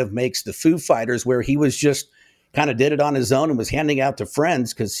he kind of makes the Foo Fighters, where he was just kind of did it on his own and was handing out to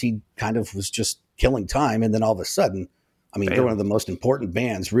friends because he kind of was just killing time. And then all of a sudden, I mean, they're one of the most important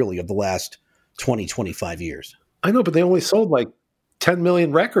bands really of the last 20, 25 years. I know, but they only sold like 10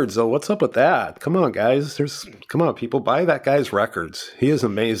 million records, though. What's up with that? Come on, guys. Come on, people. Buy that guy's records. He is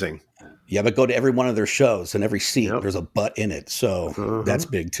amazing. Yeah, but go to every one of their shows, and every seat, there's a butt in it. So that's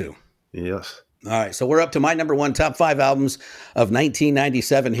big, too. Yes. All right, so we're up to my number 1 top 5 albums of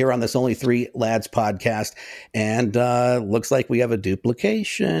 1997 here on this Only 3 Lads podcast. And looks like we have a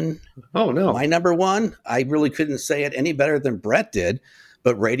duplication. Oh, no. My number 1, I really couldn't say it any better than Brett did.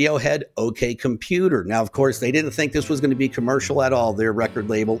 but Radiohead, OK Computer. Now, of course, they didn't think this was going to be commercial at all. Their record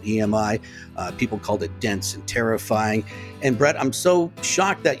label, EMI, people called it dense and terrifying. And Brett, I'm so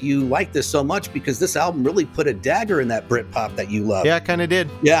shocked that you like this so much because this album really put a dagger in that Britpop that you love. Yeah, it kind of did.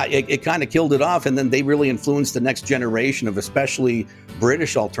 Yeah, it kind of killed it off. And then they really influenced the next generation of especially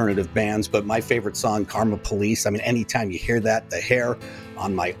British alternative bands. But my favorite song, Karma Police, I mean, anytime you hear that, the hair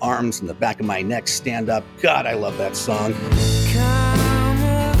on my arms and the back of my neck stand up. God, I love that song.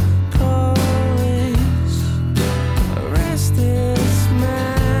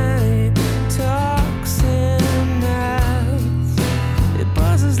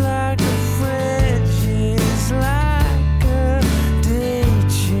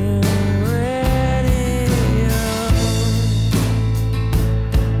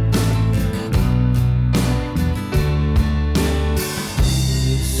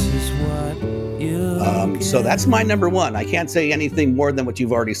 So that's my number one. I can't say anything more than what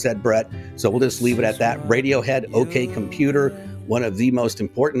you've already said, Brett. So we'll just leave it at that. Radiohead, OK Computer, one of the most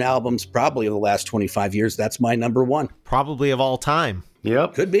important albums probably of the last 25 years. That's my number one. Probably of all time.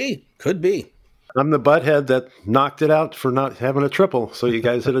 Yep. Could be. I'm the butthead that knocked it out for not having a triple, so you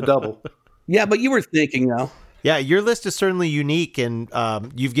guys hit a double. Yeah, but you were thinking, though. Yeah, your list is certainly unique, and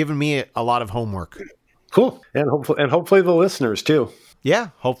you've given me a lot of homework. Cool. And hopefully the listeners, too. Yeah,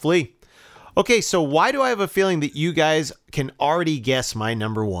 hopefully. Okay, so why do I have a feeling that you guys can already guess my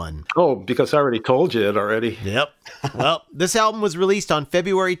number one? Oh, because I already told you it already. Yep. Well, this album was released on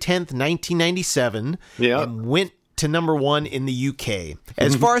February 10th, 1997, and went to number one in the UK.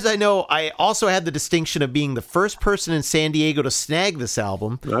 As far as I know, I also had the distinction of being the first person in San Diego to snag this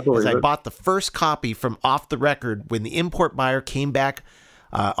album, as I bought the first copy from Off the Record when the import buyer came back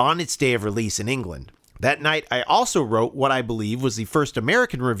on its day of release in England. That night, I also wrote what I believe was the first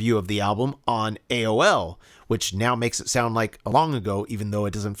American review of the album on AOL, which now makes it sound like long ago, even though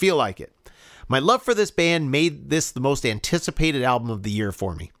it doesn't feel like it. My love for this band made this the most anticipated album of the year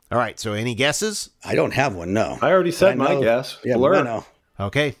for me. All right, so any guesses? I don't have one, no. I already said my guess. Yeah, Blur. I know.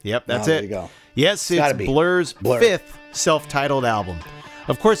 Okay, yep, that's it. it. There you go. Yes, it's Blur's fifth self-titled album.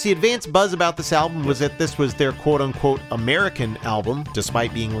 Of course, the advanced buzz about this album was that this was their quote-unquote American album,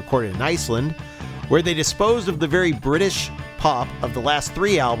 despite being recorded in Iceland, where they disposed of the very British pop of the last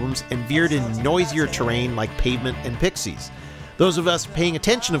three albums and veered in noisier terrain like Pavement and Pixies. Those of us paying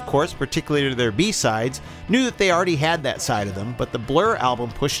attention, of course, particularly to their B-sides, knew that they already had that side of them, but the Blur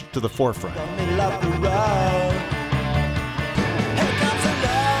album pushed it to the forefront.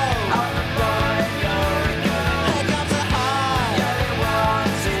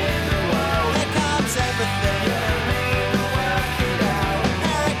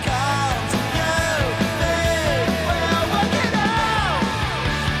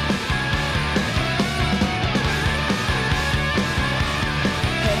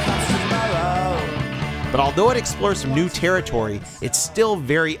 But although it explores some new territory, it's still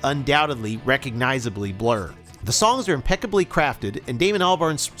very undoubtedly, recognizably Blur. The songs are impeccably crafted, and Damon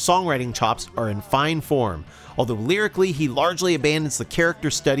Albarn's songwriting chops are in fine form, although lyrically he largely abandons the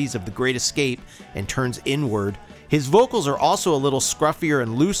character studies of The Great Escape and turns inward. His vocals are also a little scruffier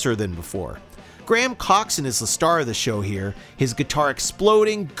and looser than before. Graham Coxon is the star of the show here, his guitar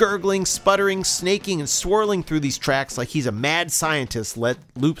exploding, gurgling, sputtering, snaking, and swirling through these tracks like he's a mad scientist let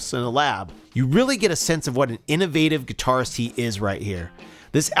loose in a lab. You really get a sense of what an innovative guitarist he is right here.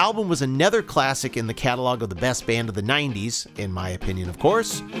 This album was another classic in the catalog of the best band of the 90s, in my opinion, of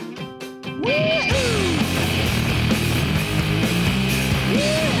course.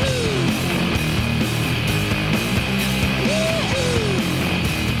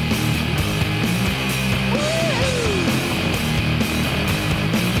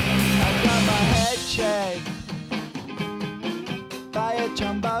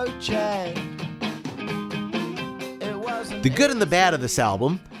 The good and the bad of this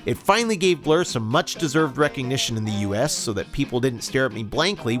album, it finally gave Blur some much-deserved recognition in the US so that people didn't stare at me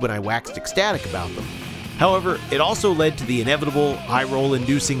blankly when I waxed ecstatic about them. However, it also led to the inevitable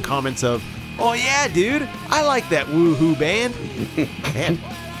eye-roll-inducing comments of, "Oh yeah, dude, I like that woohoo band." Man,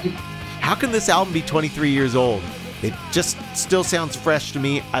 how can this album be 23 years old? It just still sounds fresh to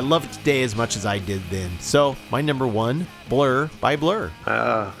me. I love it today as much as I did then. So, my number one, Blur by Blur.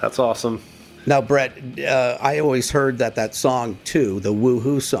 That's awesome. Now, Brett, I always heard that song, too, the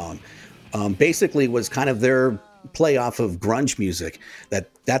Woohoo song, basically was kind of their play off of grunge music.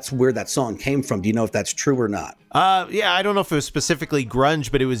 That's where that song came from. Do you know if that's true or not? Yeah, I don't know if it was specifically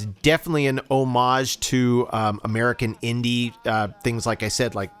grunge, but it was definitely an homage to American indie things, like I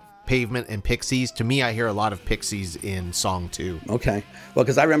said, like Pavement and Pixies. To me, I hear a lot of Pixies in song 2. Okay. Well,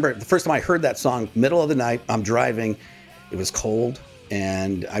 because I remember the first time I heard that song, middle of the night, I'm driving. It was cold.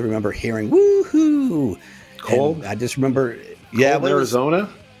 and I remember hearing "woohoo." Cold? And I just remember, Cold in Arizona?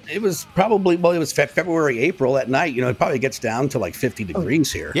 It was probably, well, it was February, April at night. You know, it probably gets down to like 50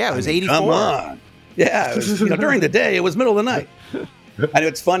 degrees here. Yeah, it was 84. Come on. Yeah, it was, during the day, it was middle of the night. And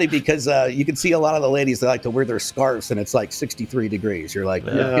it's funny because you can see a lot of the ladies that like to wear their scarves and it's like 63 degrees. You're like,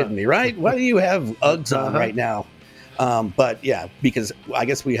 you're kidding me, right? Why do you have Uggs on right now? But yeah, because I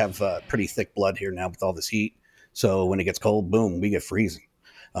guess we have pretty thick blood here now with all this heat. So when it gets cold, boom, we get freezing.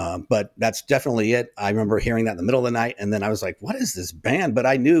 But that's definitely it. I remember hearing that in the middle of the night. And then I was like, what is this band? But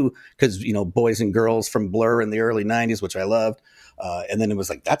I knew because, you know, Boys and Girls from Blur in the early 90s, which I loved. And then it was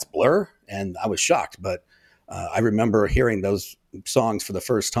like, that's Blur? And I was shocked. But I remember hearing those songs for the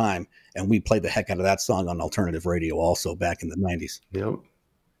first time. And we played the heck out of that song on alternative radio also back in the 90s. Yep.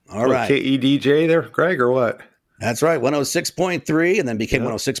 All right. KEDJ there, Greg, or what? That's right. 106.3 and then became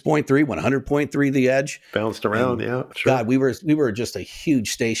 106.3, 100.3 The Edge. Bounced around, and yeah. Sure. God, we were just a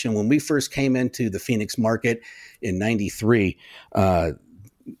huge station. When we first came into the Phoenix market in 93,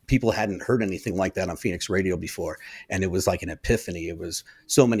 people hadn't heard anything like that on Phoenix radio before. And it was like an epiphany. It was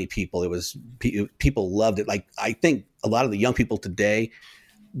so many people. It was people loved it. Like, I think a lot of the young people today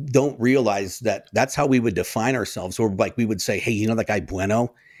don't realize that that's how we would define ourselves. Or like we would say, hey, you know, that guy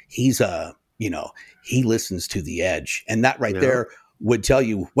Bueno, he's he listens to The Edge. And that right there would tell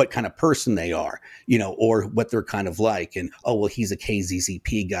you what kind of person they are, you know, or what they're kind of like. And, oh, well, he's a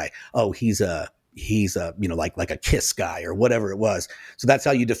KZZP guy. Oh, he's a, you know, like a Kiss guy or whatever it was. So that's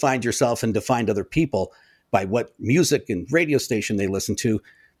how you defined yourself and defined other people, by what music and radio station they listen to.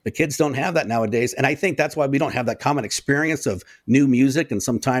 The kids don't have that nowadays. And I think that's why we don't have that common experience of new music. And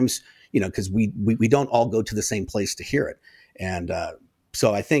sometimes, you know, because we don't all go to the same place to hear it. And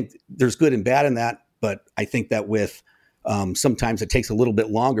so I think there's good and bad in that. But I think that with sometimes it takes a little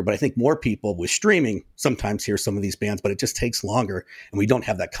bit longer. But I think more people with streaming sometimes hear some of these bands, but it just takes longer. And we don't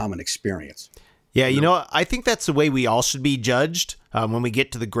have that common experience. Yeah, you know, I think that's the way we all should be judged. When we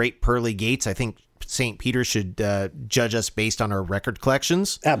get to the great pearly gates, I think St. Peter should judge us based on our record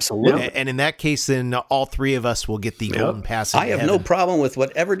collections. Absolutely. And in that case, then all three of us will get the golden pass. I have no problem with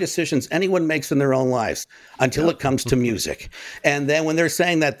whatever decisions anyone makes in their own lives until it comes to music. And then when they're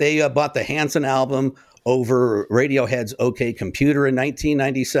saying that they bought the Hanson album over Radiohead's OK Computer in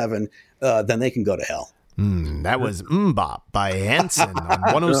 1997, then they can go to hell. That was Mbop by Hanson on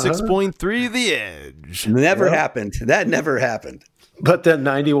 106.3 The Edge. Never happened. That never happened. But then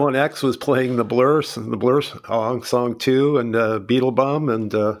 91X was playing the Blur song 2 and Beetle Bum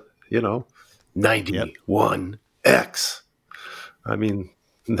and, 91X. I mean,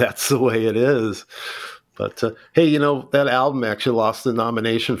 that's the way it is. But, hey, you know, that album actually lost the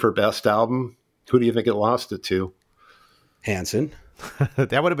nomination for Best Album. Who do you think it lost it to? Hanson.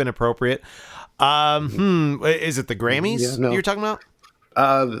 That would have been appropriate. Is it the Grammys you're talking about?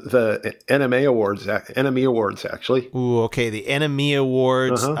 The NMA Awards, NME Awards, actually. Ooh, okay, the NME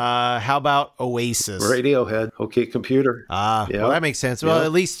Awards. How about Oasis? Radiohead, OK Computer. Well, that makes sense. Well,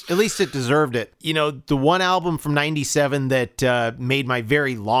 at least it deserved it. You know, the one album from 97 that made my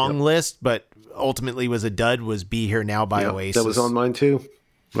very long list, but ultimately was a dud, was Be Here Now by Oasis. That was on mine too.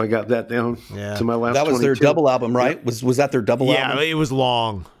 I got that down to my last. That was 22. Their double album, right? Yep. Was that their double album? Yeah, it was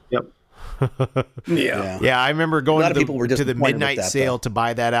long. Yep. Yeah, I remember going to the midnight that, sale to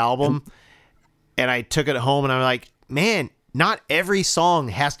buy that album, and I took it home, and I'm like, man, not every song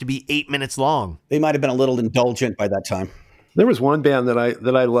has to be 8 minutes long. They might have been a little indulgent by that time. There was one band that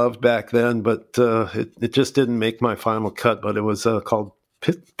I loved back then, but it just didn't make my final cut. But it was called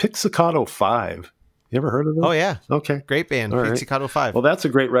Pixicado 5. You ever heard of them? Oh yeah, okay, great band, All Pixicado 5. Well, that's a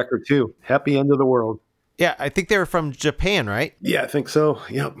great record too. Happy End of the World. Yeah, I think they were from Japan, right? Yeah, I think so.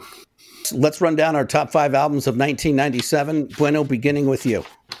 Yep. Let's run down our top 5 albums of 1997. Bueno, beginning with you.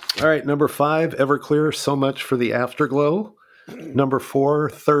 All right, number 5, Everclear, So Much for the Afterglow. Number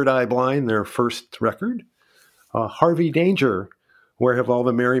 4, Third Eye Blind, their first record. Harvey Danger, Where Have All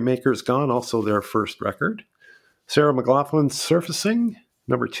the Merrymakers Gone, also their first record. Sarah McLachlan's Surfacing,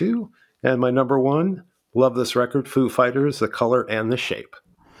 number 2. And my number 1, love this record, Foo Fighters, The Color and the Shape.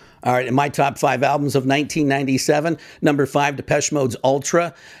 All right, in my top 5 albums of 1997, number 5, Depeche Mode's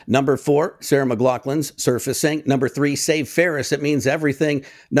Ultra. Number 4, Sarah McLachlan's Surfacing. Number 3, Save Ferris, It Means Everything.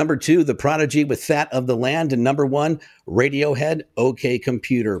 Number 2, The Prodigy with Fat of the Land. And number 1, Radiohead, OK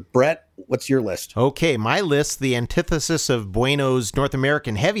Computer. Brett, what's your list? Okay, my list, the antithesis of Bueno's North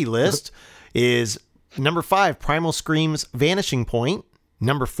American heavy list, is number 5, Primal Scream's Vanishing Point.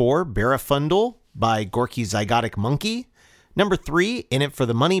 Number 4, Barafundle by Gorky Zygotic Monkey. Number 3, In It for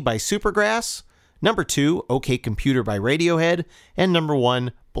the Money by Supergrass. Number 2, OK Computer by Radiohead. And number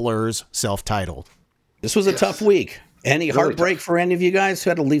 1, Blur's Self-Titled. This was a tough week. Any heartbreak for any of you guys who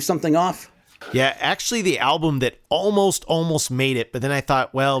had to leave something off? Yeah, actually the album that almost made it, but then I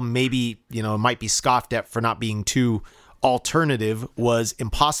thought, well, maybe, it might be scoffed at for not being too alternative, was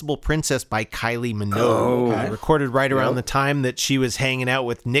Impossible Princess by Kylie Minogue. Recorded right around the time that she was hanging out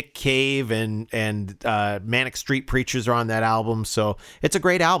with Nick Cave and Manic Street Preachers are on that album. So it's a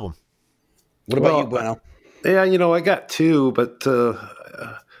great album. What about you, Bueno? Yeah, I got two, but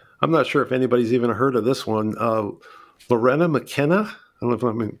I'm not sure if anybody's even heard of this one. Lorena McKenna, I don't know if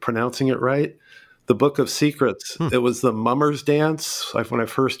I'm pronouncing it right. The Book of Secrets. It was the Mummers Dance. When I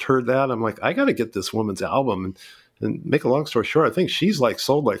first heard that, I'm like, I got to get this woman's album. And make a long story short, I think she's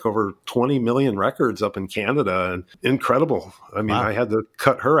sold over 20 million records up in Canada, and incredible. I mean, wow. I had to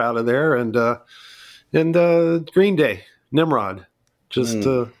cut her out of there, and Green Day, Nimrod, just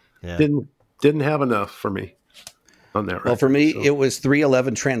didn't have enough for me on that record. Well, for me, it was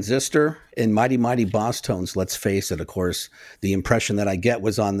 311 Transistor and Mighty Mighty Boss Tones. Let's face it, of course, the impression that I get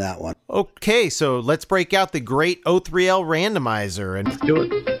was on that one. Okay, so let's break out the great O3L randomizer and do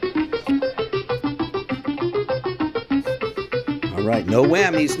it. All right, no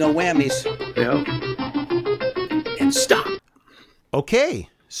whammies. Yeah. And stop. Okay,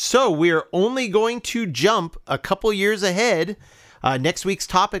 so we're only going to jump a couple years ahead. Next week's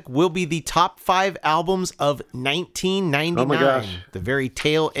topic will be the top 5 albums of 1999. Oh my gosh. The very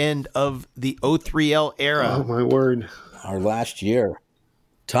tail end of the O3L era. Oh my word. Our last year.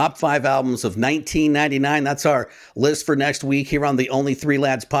 Top 5 albums of 1999. That's our list for next week here on the Only Three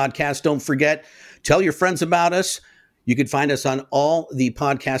Lads podcast. Don't forget, tell your friends about us. You can find us on all the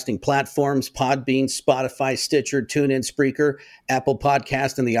podcasting platforms: Podbean, Spotify, Stitcher, TuneIn, Spreaker, Apple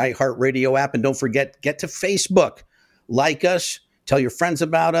Podcast, and the iHeartRadio app. And don't forget, get to Facebook. Like us, tell your friends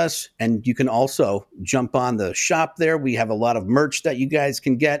about us, and you can also jump on the shop there. We have a lot of merch that you guys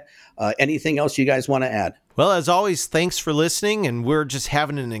can get. Anything else you guys want to add? Well, as always, thanks for listening, and we're just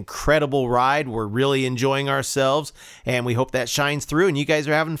having an incredible ride. We're really enjoying ourselves, and we hope that shines through, and you guys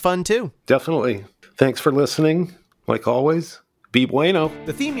are having fun too. Definitely. Thanks for listening. Like always, be bueno.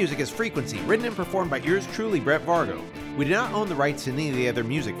 The theme music is Frequency, written and performed by yours truly, Brett Vargo. We do not own the rights to any of the other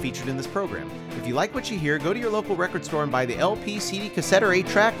music featured in this program. If you like what you hear, go to your local record store and buy the LP, CD, cassette, or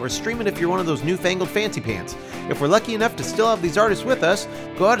 8-track, or stream it if you're one of those newfangled fancy pants. If we're lucky enough to still have these artists with us,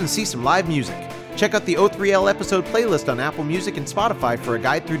 go out and see some live music. Check out the O3L episode playlist on Apple Music and Spotify for a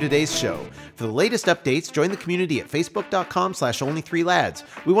guide through today's show. For the latest updates, join the community at facebook.com/only3lads.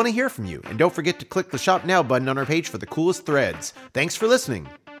 We want to hear from you, and don't forget to click the Shop Now button on our page for the coolest threads. Thanks for listening.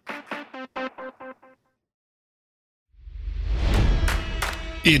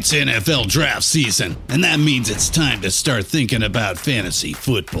 It's NFL draft season, and that means it's time to start thinking about fantasy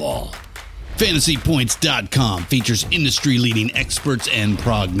football. FantasyPoints.com features industry-leading experts and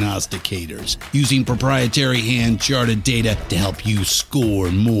prognosticators using proprietary hand-charted data to help you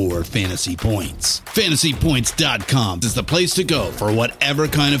score more fantasy points. FantasyPoints.com is the place to go for whatever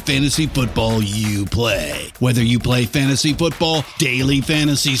kind of fantasy football you play. Whether you play fantasy football, daily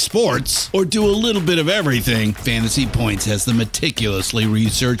fantasy sports, or do a little bit of everything, Fantasy Points has the meticulously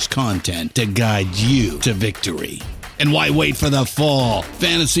researched content to guide you to victory. And why wait for the fall?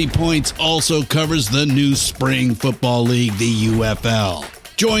 Fantasy Points also covers the new spring football league, the UFL.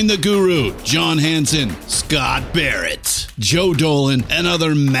 Join the guru, John Hansen, Scott Barrett, Joe Dolan, and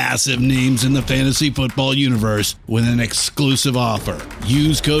other massive names in the fantasy football universe with an exclusive offer.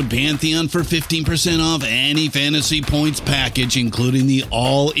 Use code Pantheon for 15% off any Fantasy Points package, including the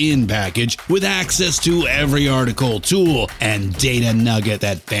all-in package, with access to every article, tool, and data nugget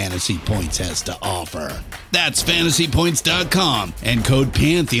that Fantasy Points has to offer. That's FantasyPoints.com and code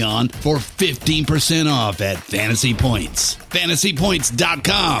Pantheon for 15% off at Fantasy Points.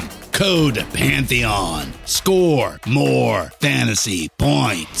 FantasyPoints.com, code Pantheon. Score more fantasy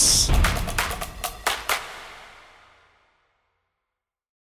points.